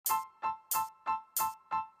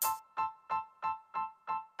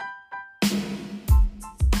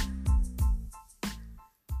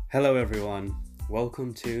Hello everyone,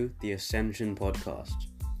 welcome to the Ascension Podcast.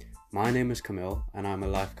 My name is Kamil and I'm a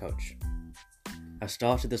life coach. I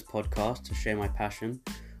started this podcast to share my passion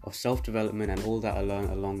of self-development and all that I learned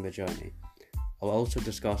along the journey. I'll also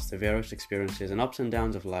discuss the various experiences and ups and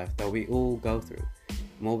downs of life that we all go through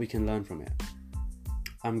and what we can learn from it.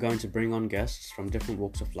 I'm going to bring on guests from different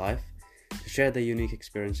walks of life to share their unique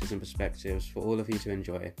experiences and perspectives for all of you to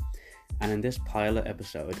enjoy. And in this pilot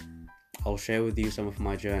episode, I'll share with you some of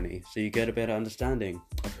my journey so you get a better understanding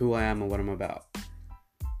of who I am and what I'm about.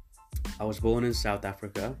 I was born in South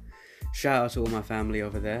Africa. Shout out to all my family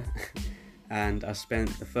over there. And I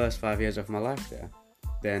spent the first 5 years of my life there.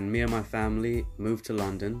 Then me and my family moved to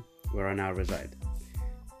London, where I now reside.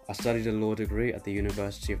 I studied a law degree at the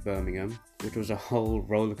University of Birmingham, which was a whole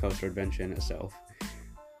rollercoaster adventure in itself.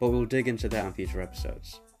 But we'll dig into that in future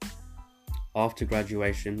episodes. After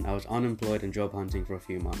graduation, I was unemployed and job hunting for a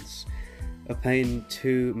few months. A pain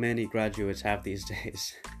too many graduates have these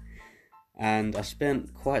days. And I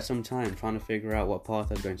spent quite some time trying to figure out what path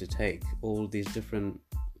I was going to take. All these different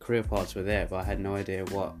career paths were there, but I had no idea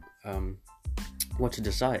what to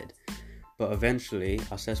decide. But eventually,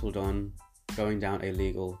 I settled on going down a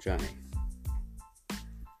legal journey.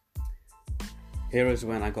 Here is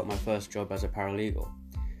when I got my first job as a paralegal,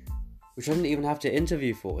 which I didn't even have to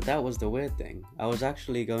interview for. That was the weird thing. I was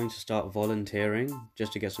actually going to start volunteering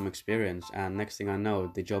just to get some experience, and next thing I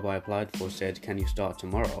know, the job I applied for said, "Can you start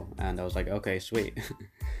tomorrow?" And I was like, okay, sweet.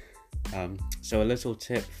 So a little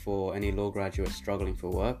tip for any law graduates struggling for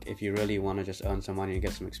work: if you really want to just earn some money and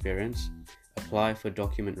get some experience, apply for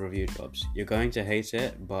document review jobs. You're going to hate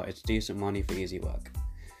it, but it's decent money for easy work.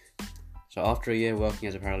 So after a year working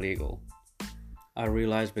as a paralegal, I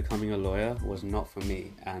realized becoming a lawyer was not for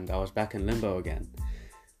me, and I was back in limbo again.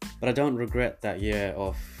 But I don't regret that year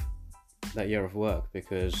of work,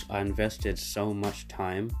 because I invested so much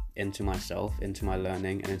time into myself, into my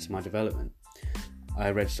learning, and into my development. I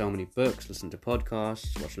read so many books, listened to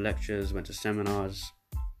podcasts, watched lectures, went to seminars,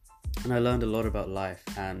 and I learned a lot about life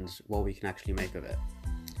and what we can actually make of it.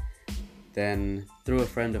 Then, through a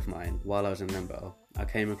friend of mine, while I was in limbo, I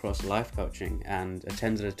came across life coaching and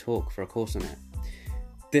attended a talk for a course on it.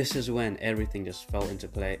 This is when everything just fell into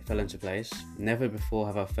place. Never before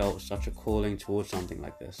have I felt such a calling towards something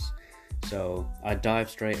like this. So I dived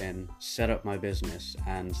straight in, set up my business,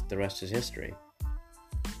 and the rest is history.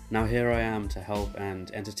 Now here I am to help and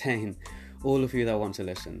entertain all of you that want to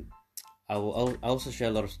listen. I will also share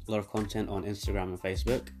a lot of content on Instagram and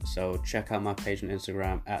Facebook, so check out my page on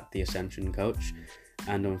Instagram at The Ascension Coach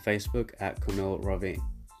and on Facebook at Kamil Ravine.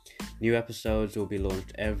 New episodes will be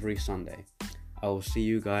launched every Sunday. I will see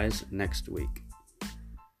you guys next week.